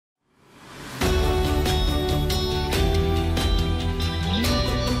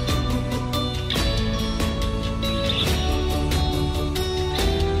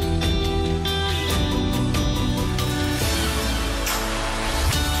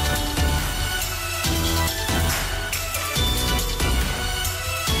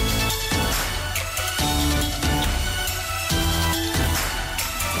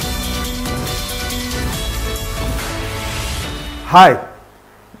Hi,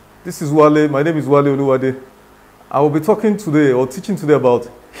 this is Wale. My name is Wale Oluwade. I will be talking today or teaching today about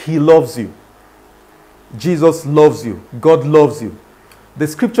He loves you. Jesus loves you. God loves you. The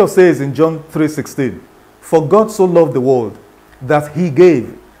scripture says in John 3:16, "For God so loved the world that He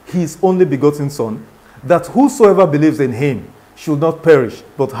gave His only begotten Son, that whosoever believes in Him should not perish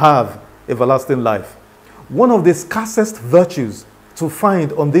but have everlasting life." One of the scarcest virtues to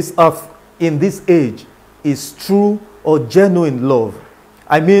find on this earth in this age is true or genuine love.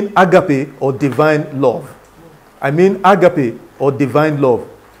 I mean agape or divine love. I mean agape or divine love.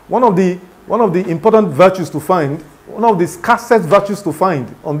 One of the important virtues to find, one of the scarcest virtues to find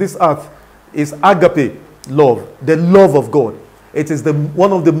on this earth is agape love, the love of God. It is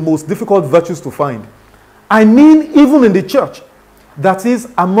one of the most difficult virtues to find. I mean even in the church, that is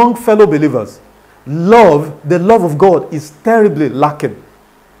among fellow believers, love, the love of God is terribly lacking.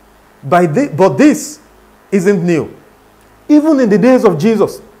 But this isn't new. Even in the days of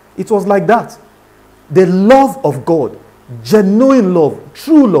Jesus, it was like that. The love of God, genuine love,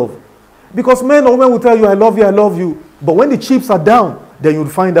 true love. Because men or women will tell you, I love you. But when the chips are down, then you'll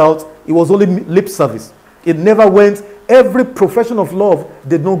find out it was only lip service. It never went, every profession of love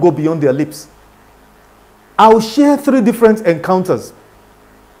did not go beyond their lips. I'll share 3 different encounters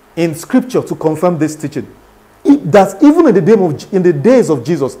in scripture to confirm this teaching. That even in the days of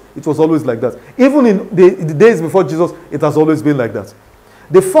Jesus, it was always like that. Even in the days before Jesus, it has always been like that.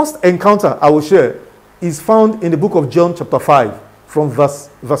 The first encounter I will share is found in the book of John chapter 5, from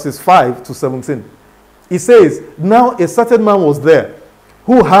verses 5 to 17. It says, "Now a certain man was there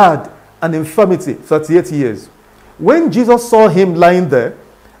who had an infirmity 38 years. When Jesus saw him lying there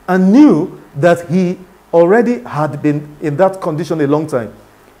and knew that he already had been in that condition a long time,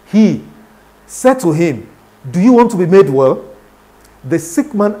 he said to him, 'Do you want to be made well?' The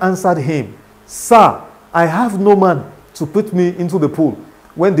sick man answered him, 'Sir, I have no man to put me into the pool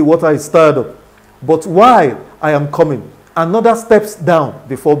when the water is stirred up. But while I am coming, another steps down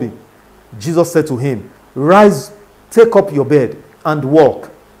before me.' Jesus said to him, 'Rise, take up your bed and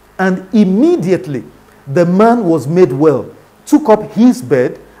walk.' And immediately the man was made well, took up his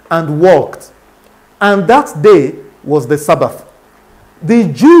bed and walked. And that day was the Sabbath. The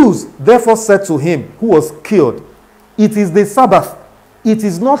Jews therefore said to him who was cured, 'It is the Sabbath. It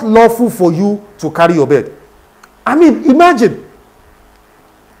is not lawful for you to carry your bed.'" I mean, imagine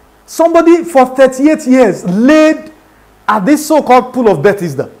somebody for 38 years laid at this so-called pool of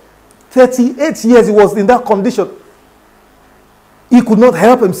Bethesda. 38 years he was in that condition. He could not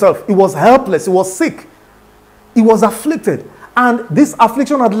help himself. He was helpless. He was sick. He was afflicted. And this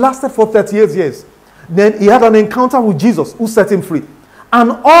affliction had lasted for 38 years. Then he had an encounter with Jesus who set him free.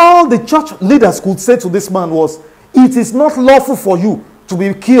 And all the church leaders could say to this man was, "It is not lawful for you to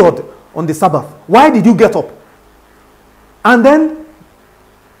be cured on the Sabbath. Why did you get up?" And then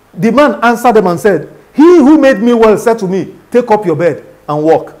the man answered them and said, "He who made me well said to me, 'Take up your bed and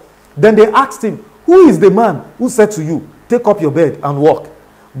walk.'" Then they asked him, "Who is the man who said to you, 'Take up your bed and walk'?"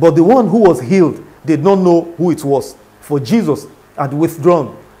 But the one who was healed did not know who it was, for Jesus had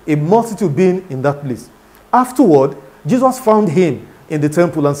withdrawn, a multitude being in that place. Afterward, Jesus found him in the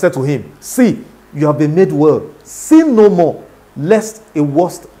temple and said to him, "See, you have been made well. Sin no more, lest a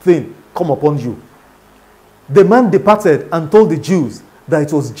worse thing come upon you." The man departed and told the Jews that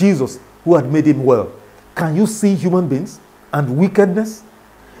it was Jesus who had made him well. Can you see human beings and wickedness?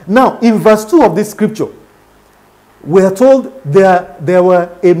 Now, in verse 2 of this scripture, we are told there were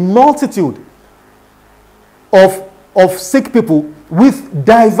a multitude of sick people with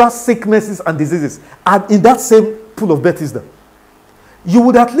diverse sicknesses and diseases, and in that same pool of Bethesda. You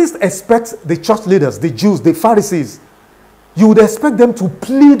would at least expect the church leaders, the Jews, the Pharisees, you would expect them to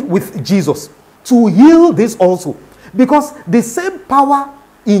plead with Jesus to heal this also. Because the same power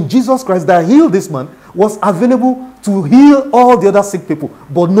in Jesus Christ that healed this man was available to heal all the other sick people.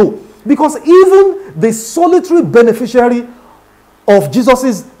 But no, because even the solitary beneficiary of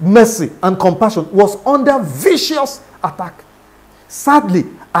Jesus' mercy and compassion was under vicious attack. Sadly,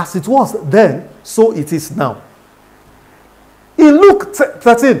 as it was then, so it is now. In Luke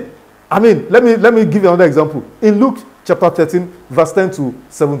 13, let me give you another example. In Luke chapter 13, verse 10 to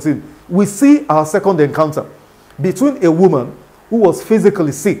 17, we see our second encounter between a woman who was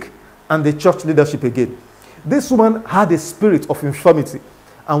physically sick and the church leadership again. This woman had a spirit of infirmity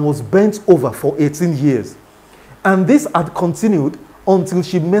and was bent over for 18 years. And this had continued until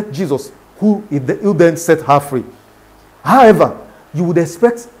she met Jesus, who then set her free. However, you would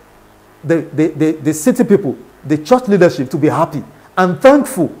expect the city people, the church leadership, to be happy and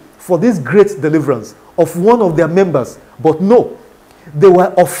thankful for this great deliverance of one of their members. But no, they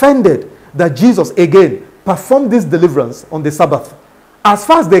were offended that Jesus again perform this deliverance on the Sabbath. As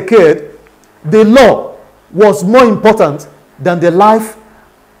far as they cared, the law was more important than the life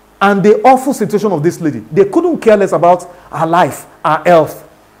and the awful situation of this lady. They couldn't care less about her life, her health.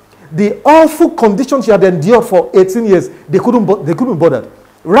 The awful condition she had endured for 18 years, they couldn't be bothered.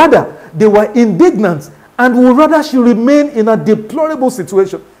 Rather, they were indignant and would rather she remain in a deplorable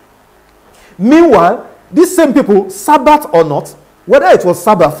situation. Meanwhile, these same people, Sabbath or not, whether it was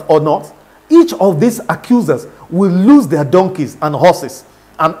Sabbath or not, each of these accusers will lose their donkeys and horses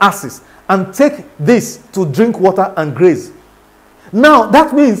and asses and take this to drink water and graze. Now,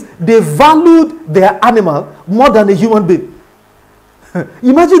 that means they valued their animal more than a human being.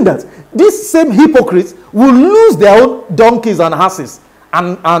 Imagine that. These same hypocrites will lose their own donkeys and asses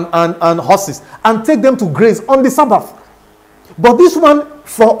and horses and take them to graze on the Sabbath. But this one,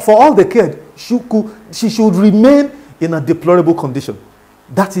 for all they cared, she should remain in a deplorable condition.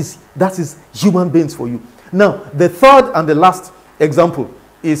 That is human beings for you. Now, the third and the last example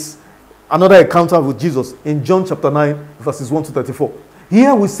is another encounter with Jesus in John chapter 9, verses 1 to 34.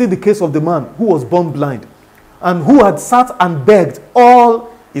 Here we see the case of the man who was born blind and who had sat and begged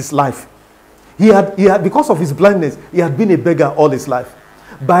all his life. He had, because of his blindness, he had been a beggar all his life.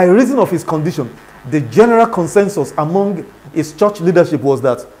 By reason of his condition, the general consensus among his church leadership was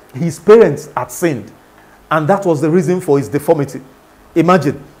that his parents had sinned, and that was the reason for his deformity.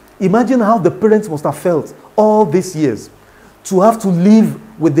 Imagine how the parents must have felt all these years to have to live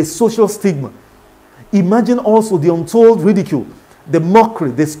with the social stigma. Imagine also the untold ridicule, the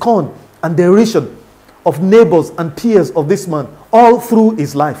mockery, the scorn, and derision of neighbors and peers of this man all through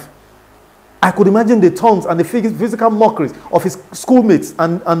his life. I could imagine the taunts and the physical mockeries of his schoolmates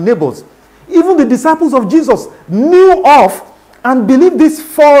and neighbors. Even the disciples of Jesus knew of and believed this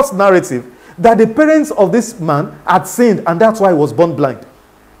false narrative that the parents of this man had sinned and that's why he was born blind.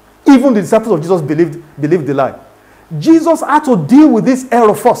 Even the disciples of Jesus believed the lie. Jesus had to deal with this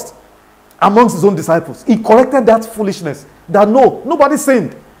error first amongst his own disciples. He corrected that foolishness, that nobody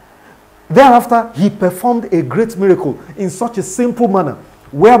sinned. Thereafter, he performed a great miracle in such a simple manner,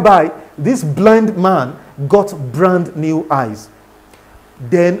 whereby this blind man got brand new eyes.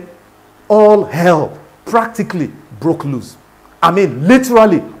 Then all hell practically broke loose.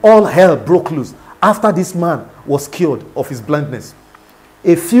 Literally all hell broke loose after this man was cured of his blindness.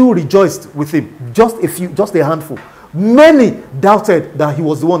 A few rejoiced with him, just a handful. Many doubted that he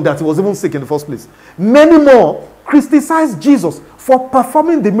was the one, that he was even sick in the first place. Many more criticized Jesus for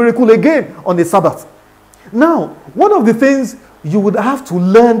performing the miracle again on the Sabbath. Now, one of the things you would have to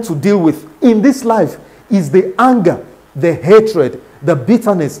learn to deal with in this life is the anger, the hatred, the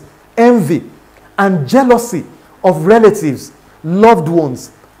bitterness, envy, and jealousy of relatives, loved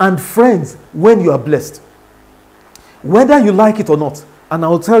ones, and friends when you are blessed. Whether you like it or not, and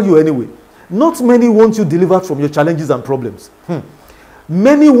I'll tell you anyway, not many want you delivered from your challenges and problems.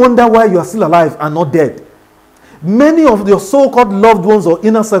 Many wonder why you are still alive and not dead. Many of your so-called loved ones or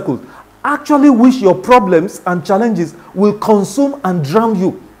inner circles actually wish your problems and challenges will consume and drown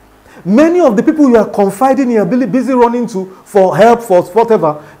you. Many of the people you are confiding in, you are busy running to for help, for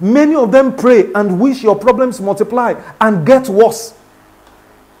whatever, many of them pray and wish your problems multiply and get worse.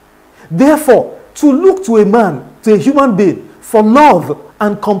 Therefore, to look to a man, to a human being, for love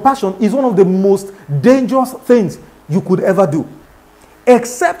and compassion is one of the most dangerous things you could ever do.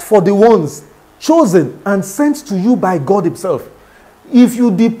 Except for the ones chosen and sent to you by God himself. If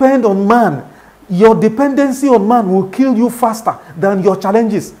you depend on man, your dependency on man will kill you faster than your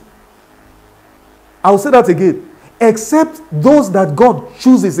challenges. I'll say that again. Except those that God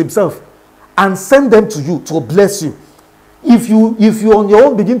chooses himself and send them to you to bless you. If you on your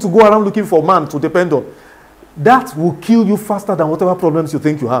own begin to go around looking for man to depend on, that will kill you faster than whatever problems you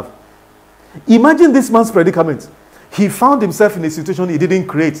think you have. Imagine this man's predicament. He found himself in a situation he didn't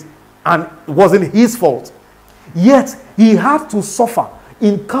create and it wasn't his fault. Yet, he had to suffer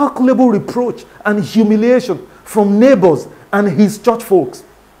incalculable reproach and humiliation from neighbors and his church folks.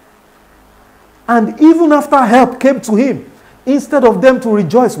 And even after help came to him, instead of them to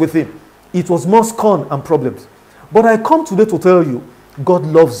rejoice with him, it was more scorn and problems. But I come today to tell you, God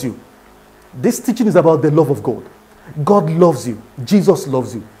loves you. This teaching is about the love of God. God loves you. Jesus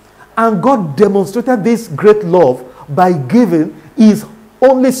loves you. And God demonstrated this great love by giving his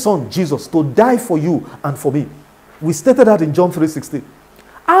only son, Jesus, to die for you and for me. We stated that in John 3:16.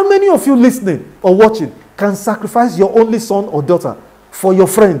 How many of you listening or watching can sacrifice your only son or daughter for your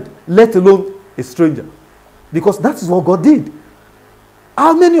friend, let alone a stranger? Because that is what God did.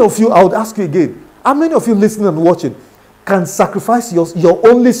 How many of you, I would ask you again, how many of you listening and watching can sacrifice your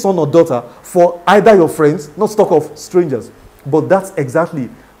only son or daughter for either your friends, not talk of strangers, but that's exactly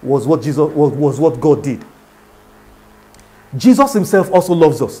was what God did. Jesus himself also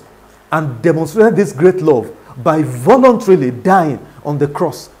loves us and demonstrated this great love by voluntarily dying on the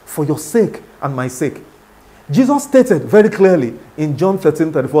cross for your sake and my sake. Jesus stated very clearly in John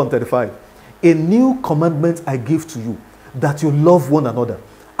 13, 34 and 35, a new commandment I give to you, that you love one another.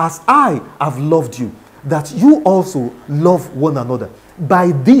 As I have loved you, that you also love one another.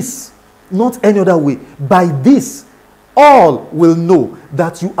 By this, not any other way, by this, all will know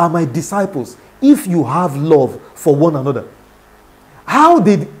that you are my disciples if you have love for one another. How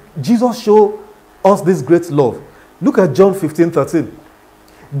did Jesus show us this great love? Look at John 15, 13.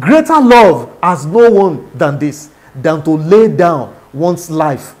 Greater love has no one than this, than to lay down one's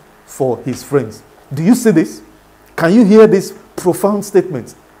life for his friends. Do you see this? Can you hear this profound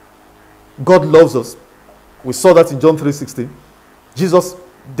statement? God loves us. We saw that in John 3:16. Jesus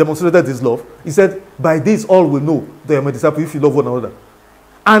demonstrated his love. He said, by this all will know that you are my disciples if you love one another.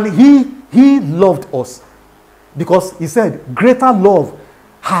 And he loved us because he said, greater love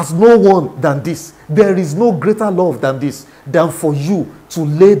has no one than this. There is no greater love than this, than for you to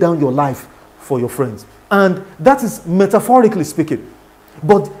lay down your life for your friends. And that is metaphorically speaking.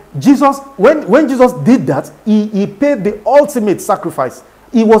 But Jesus, when Jesus did that, he paid the ultimate sacrifice.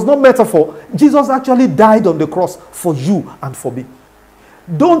 It was not metaphor. Jesus actually died on the cross for you and for me.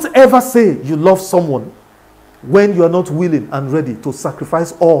 Don't ever say you love someone when you are not willing and ready to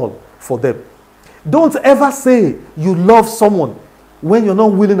sacrifice all for them. Don't ever say you love someone when you're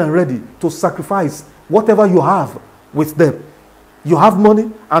not willing and ready to sacrifice whatever you have with them. You have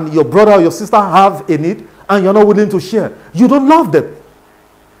money and your brother or your sister have a need and you're not willing to share. You don't love them.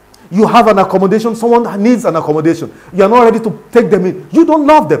 You have an accommodation, someone needs an accommodation. You are not ready to take them in. You don't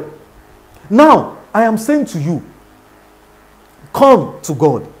love them. Now, I am saying to you, come to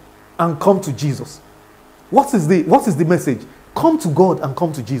God and come to Jesus. What is the message? Come to God and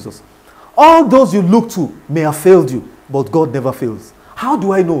come to Jesus. All those you look to may have failed you, but God never fails. How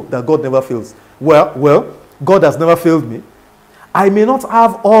do I know that God never fails? Well, God has never failed me. I may not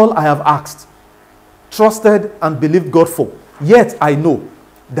have all I have asked, trusted and believed God for. Yet I know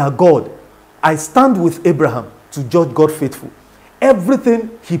that God, I stand with Abraham to judge God faithful. Everything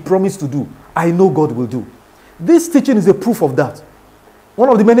he promised to do, I know God will do. This teaching is a proof of that. One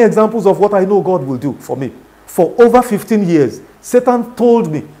of the many examples of what I know God will do for me. For over 15 years, Satan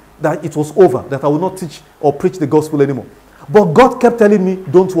told me that it was over, that I will not teach or preach the gospel anymore. But God kept telling me,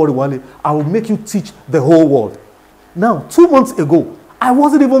 don't worry, Wale, I will make you teach the whole world. Now, 2 months ago, I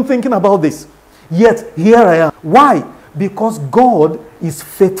wasn't even thinking about this. Yet, here I am. Why? Because God is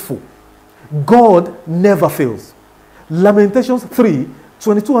faithful. God never fails. Lamentations 3,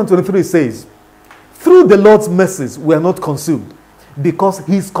 22 and 23 says, through the Lord's mercies we are not consumed, because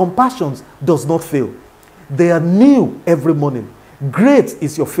his compassions does not fail. They are new every morning. Great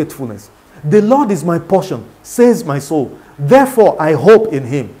is your faithfulness. The Lord is my portion, says my soul. Therefore I hope in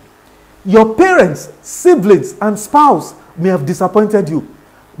him. Your parents, siblings, and spouse may have disappointed you,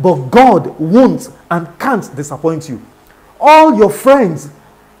 but God won't and can't disappoint you. All your friends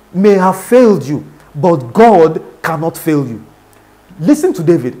may have failed you, but God cannot fail you. Listen to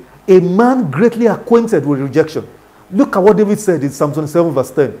David, a man greatly acquainted with rejection. Look at what David said in Psalm 27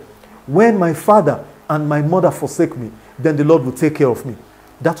 verse 10. When my father and my mother forsake me, then the Lord will take care of me.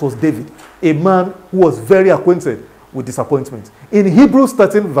 That was David, a man who was very acquainted with disappointment. In Hebrews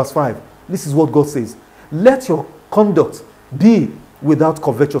 13 verse 5, this is what God says. Let your conduct be without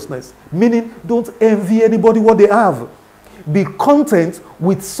covetousness. Meaning, don't envy anybody what they have. Be content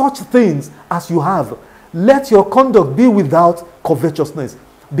with such things as you have. Let your conduct be without covetousness.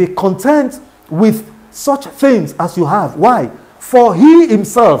 Be content with such things as you have. Why? For he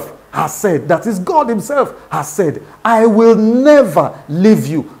himself has said, that is God himself has said, I will never leave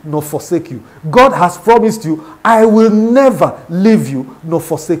you nor forsake you. God has promised you, I will never leave you nor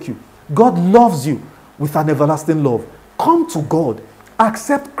forsake you. God loves you with an everlasting love. Come to God.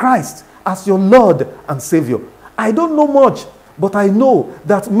 Accept Christ as your Lord and Savior. I don't know much, but I know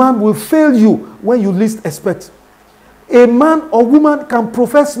that man will fail you when you least expect. A man or woman can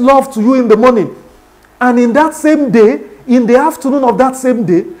profess love to you in the morning, and in that same day, in the afternoon of that same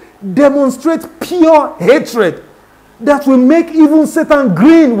day, demonstrate pure hatred that will make even Satan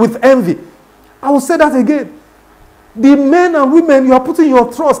grin with envy. I will say that again. The men and women you are putting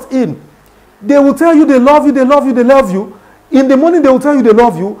your trust in, they will tell you they love you, they love you, they love you. In the morning, they will tell you they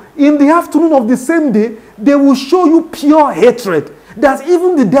love you. In the afternoon of the same day, they will show you pure hatred that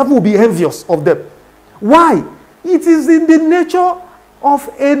even the devil will be envious of them. Why? It is in the nature of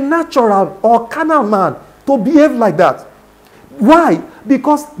a natural or carnal man to behave like that. Why?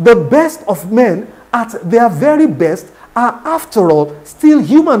 Because the best of men at their very best are, after all, still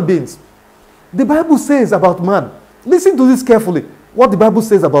human beings. The Bible says about man Listen to this carefully. What the Bible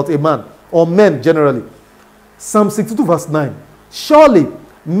says about a man, or men generally. Psalm 62 verse 9. Surely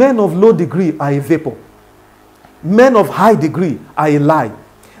men of low degree are a vapor. Men of high degree are a lie.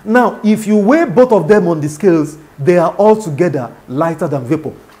 Now, if you weigh both of them on the scales, they are altogether lighter than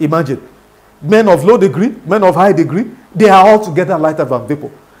vapor. Imagine. Men of low degree, men of high degree, they are altogether lighter than vapor.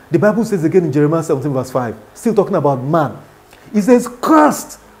 The Bible says again in Jeremiah 17 verse 5, still talking about man. It says,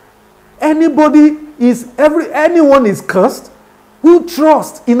 cursed. Anyone is cursed who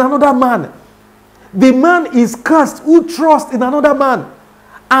trusts in another man. The man is cursed who trusts in another man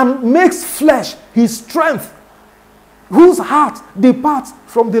and makes flesh his strength, whose heart departs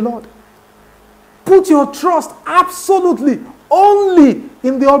from the Lord. Put your trust absolutely only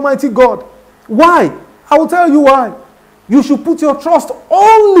in the Almighty God. Why? I will tell you why. You should put your trust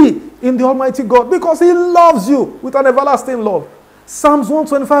only in the Almighty God because He loves you with an everlasting love. Psalms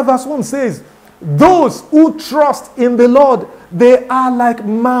 125 verse 1 says, those who trust in the Lord, they are like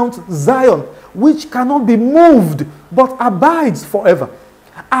Mount Zion, which cannot be moved but abides forever.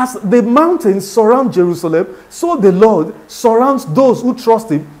 As the mountains surround Jerusalem, so the Lord surrounds those who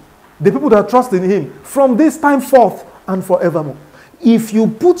trust Him, the people that trust in Him, from this time forth and forevermore. If you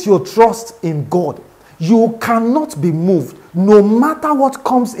put your trust in God, you cannot be moved. No matter what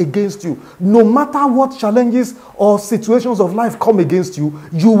comes against you, no matter what challenges or situations of life come against you,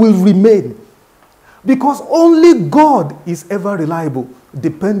 you will remain. Because only God is ever reliable,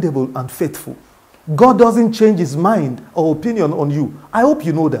 dependable, and faithful. God doesn't change His mind or opinion on you. I hope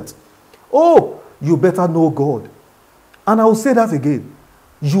you know that. Oh, you better know God. And I will say that again.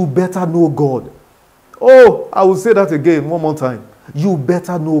 You better know God. Oh, I will say that again one more time. You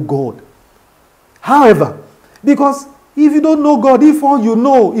better know God. However, because if you don't know God, if all you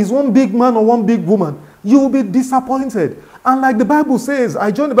know is one big man or one big woman, you will be disappointed. And like the Bible says, I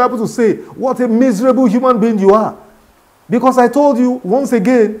join the Bible to say, what a miserable human being you are. Because I told you, once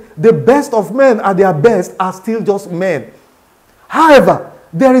again, the best of men at their best are still just men. However,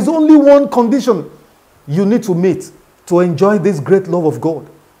 there is only one condition you need to meet to enjoy this great love of God.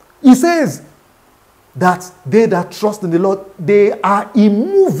 He says that they that trust in the Lord, they are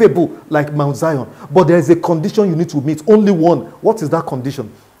immovable like Mount Zion. But there is a condition you need to meet, only one. What is that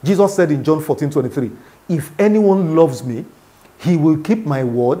condition? Jesus said in John 14:23, if anyone loves me, he will keep my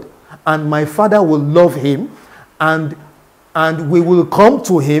word, and my Father will love him, and we will come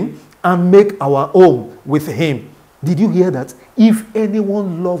to him and make our home with him. Did you hear that? If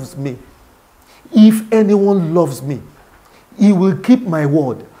anyone loves me, if anyone loves me, he will keep my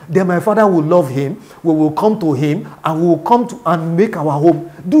word. Then my Father will love him, we will come to him, and we will come to and make our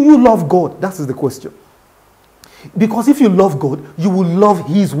home. Do you love God? That is the question. Because if you love God, you will love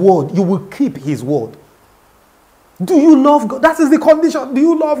His word. You will keep His word. Do you love God? That is the condition. Do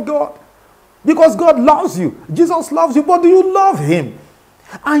you love God? Because God loves you. Jesus loves you, but do you love Him?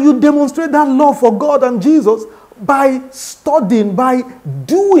 And you demonstrate that love for God and Jesus by studying, by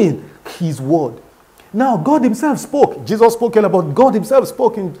doing His word. Now, God Himself spoke. Jesus spoke about God Himself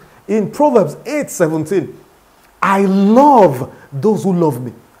spoke in Proverbs 8:17. I love those who love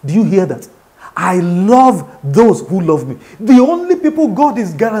me. Do you hear that? I love those who love me. The only people God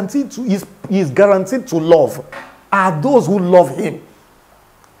is guaranteed to love are those who love Him.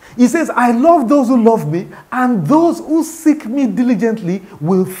 He says, I love those who love me, and those who seek me diligently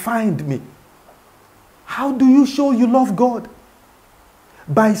will find me. How do you show you love God?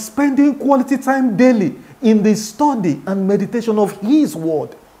 By spending quality time daily in the study and meditation of His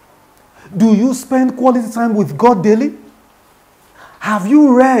word. Do you spend quality time with God daily? Have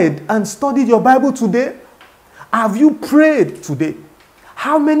you read and studied your Bible today? Have you prayed today?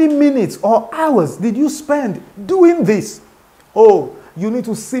 How many minutes or hours did you spend doing this? Oh, you need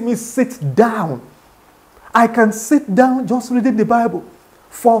to see me sit down. I can sit down just reading the Bible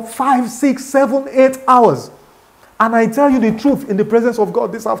for 5, 6, 7, 8 hours. And I tell you the truth in the presence of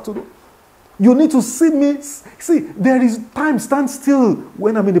God this afternoon. You need to see me. See, there is time stand still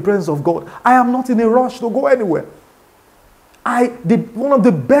when I'm in the presence of God. I am not in a rush to go anywhere. One of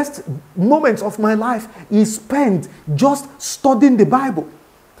the best moments of my life is spent just studying the Bible.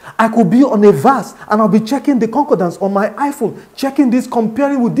 I could be on a verse and I'll be checking the concordance on my iPhone, checking this,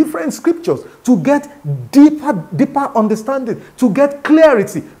 comparing with different scriptures to get deeper understanding, to get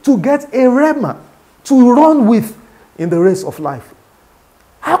clarity, to get a rhema to run with in the race of life.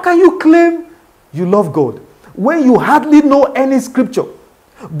 How can you claim you love God when you hardly know any scripture,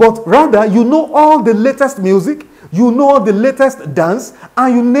 but rather you know all the latest music, you know the latest dance,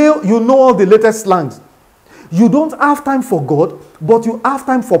 and you know all the latest slangs? You don't have time for God, but you have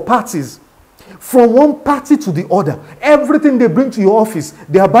time for parties. From one party to the other, everything they bring to your office,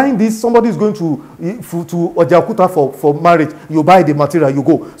 they are buying this. Somebody is going to Ojakuta for marriage, you buy the material, you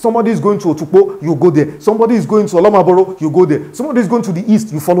go. Somebody is going to Otukpo, you go there. Somebody is going to Olomaboro, you go there. Somebody is going to the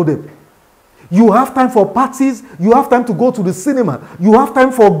east, you follow them. You have time for parties, you have time to go to the cinema, you have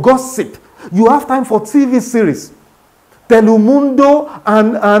time for gossip, you have time for TV series, Telemundo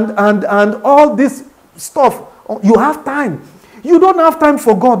and all this stuff. You have time. You don't have time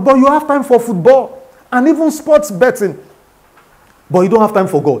for God, but you have time for football and even sports betting. But you don't have time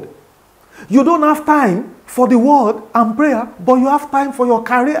for God. You don't have time for the word and prayer, but you have time for your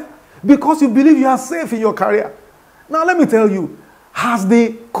career because you believe you are safe in your career. Now let me tell you, has the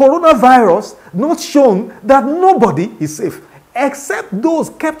coronavirus not shown that nobody is safe except those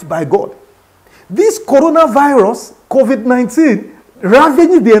kept by God? This coronavirus, COVID-19,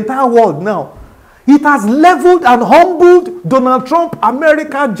 ravaging the entire world now. It has leveled and humbled Donald Trump,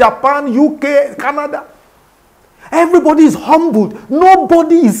 America, Japan, UK, Canada. Everybody is humbled.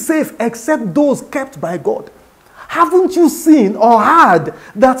 Nobody is safe except those kept by God. Haven't you seen or heard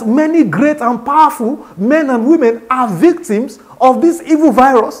that many great and powerful men and women are victims of this evil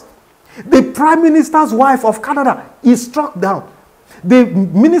virus? The Prime Minister's wife of Canada is struck down. The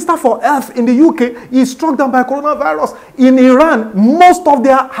Minister for Health in the UK is struck down by coronavirus. In Iran, most of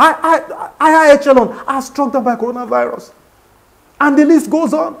their higher echelon are struck down by coronavirus. And the list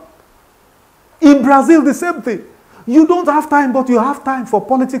goes on. In Brazil, the same thing. You don't have time, but you have time for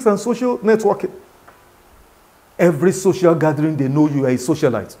politics and social networking. Every social gathering, they know you are a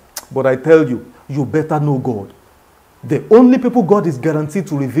socialite. But I tell you, you better know God. The only people God is guaranteed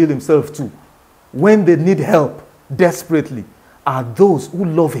to reveal himself to when they need help desperately are those who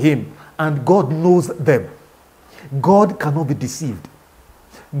love him, and God knows them. God cannot be deceived.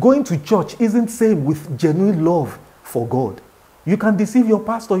 Going to church isn't same with genuine love for God. You can deceive your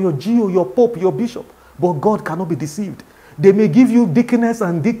pastor, your GO, your pope, your bishop, but God cannot be deceived. They may give you deaconess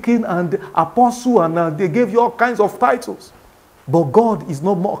and deacon and apostle, and they gave you all kinds of titles, but God is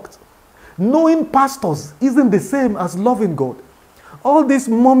not mocked. Knowing pastors isn't the same as loving God. All this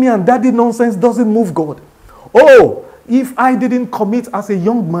mommy and daddy nonsense doesn't move God. Oh, if I didn't commit as a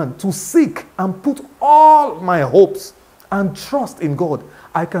young man to seek and put all my hopes and trust in God,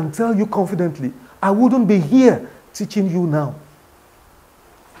 I can tell you confidently, I wouldn't be here teaching you now.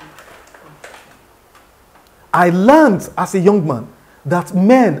 I learned as a young man that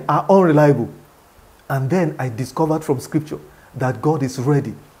men are unreliable. And then I discovered from scripture that God is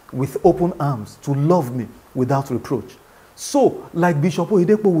ready with open arms to love me without reproach. So, like Bishop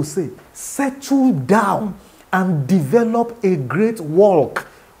Oyedepo will say, settle down and develop a great walk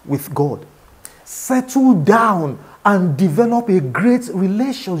with God. Settle down and develop a great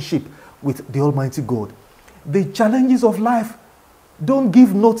relationship with the Almighty God. The challenges of life don't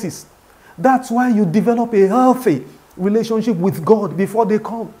give notice. That's why you develop a healthy relationship with God before they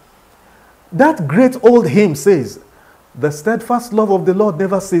come. That great old hymn says, the steadfast love of the Lord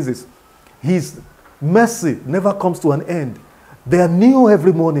never ceases. His mercy never comes to an end. They are new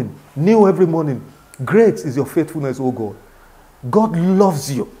every morning, new every morning. Great is your faithfulness, O God. God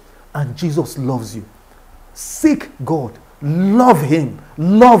loves you and Jesus loves you. Seek God, love him,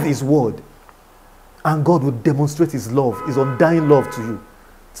 love his word, and God will demonstrate his love, his undying love to you.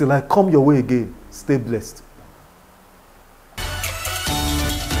 Till I come your way again, stay blessed.